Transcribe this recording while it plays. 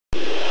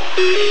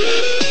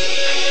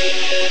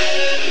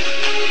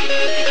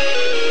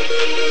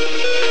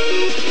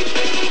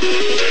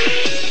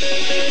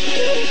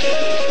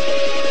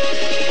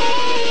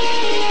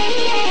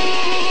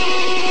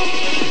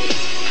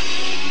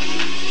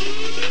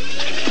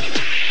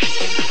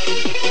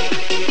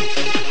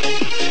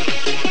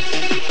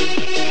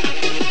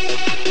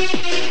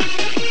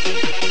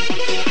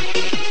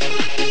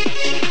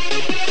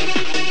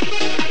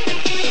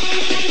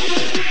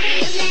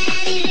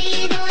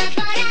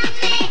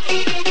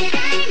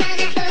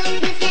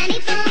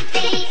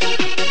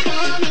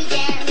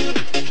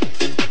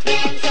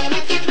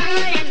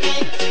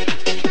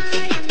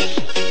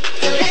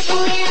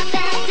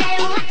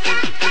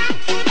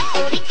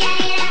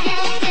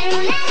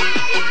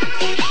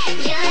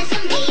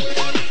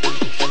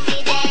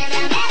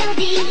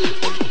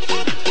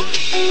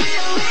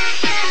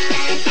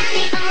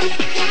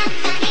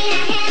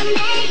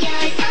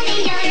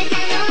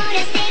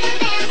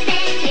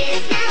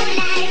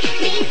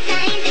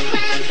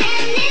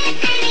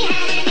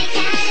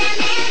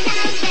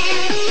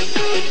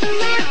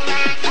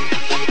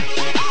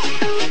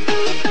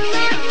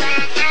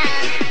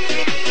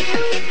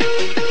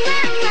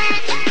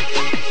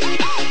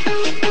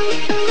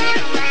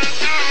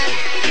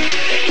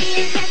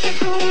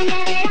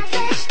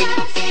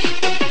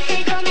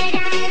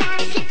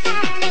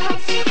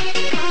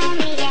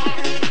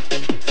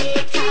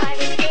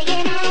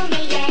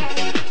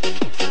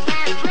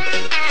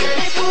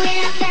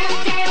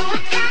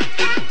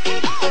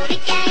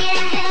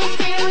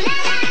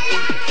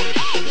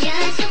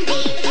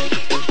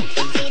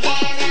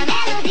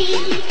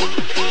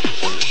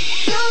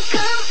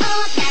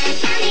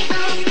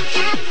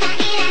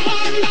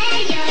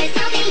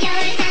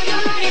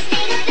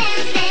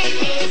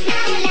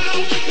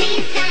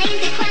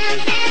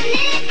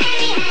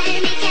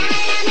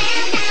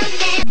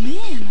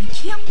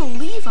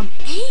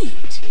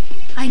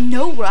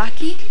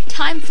Rocky.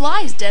 Time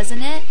flies,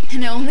 doesn't it?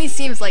 And it only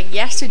seems like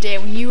yesterday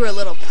when you were a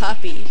little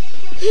puppy.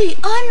 Hey,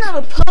 I'm not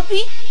a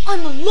puppy.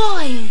 I'm a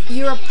lion.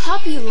 You're a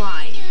puppy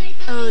lion.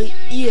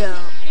 Yeah,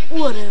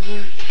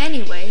 whatever.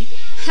 Anyway,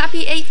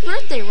 happy 8th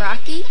birthday,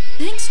 Rocky.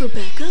 Thanks,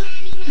 Rebecca.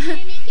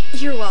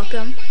 You're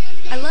welcome.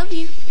 I love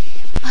you.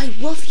 I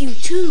love you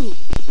too.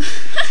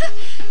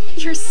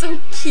 You're so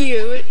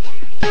cute.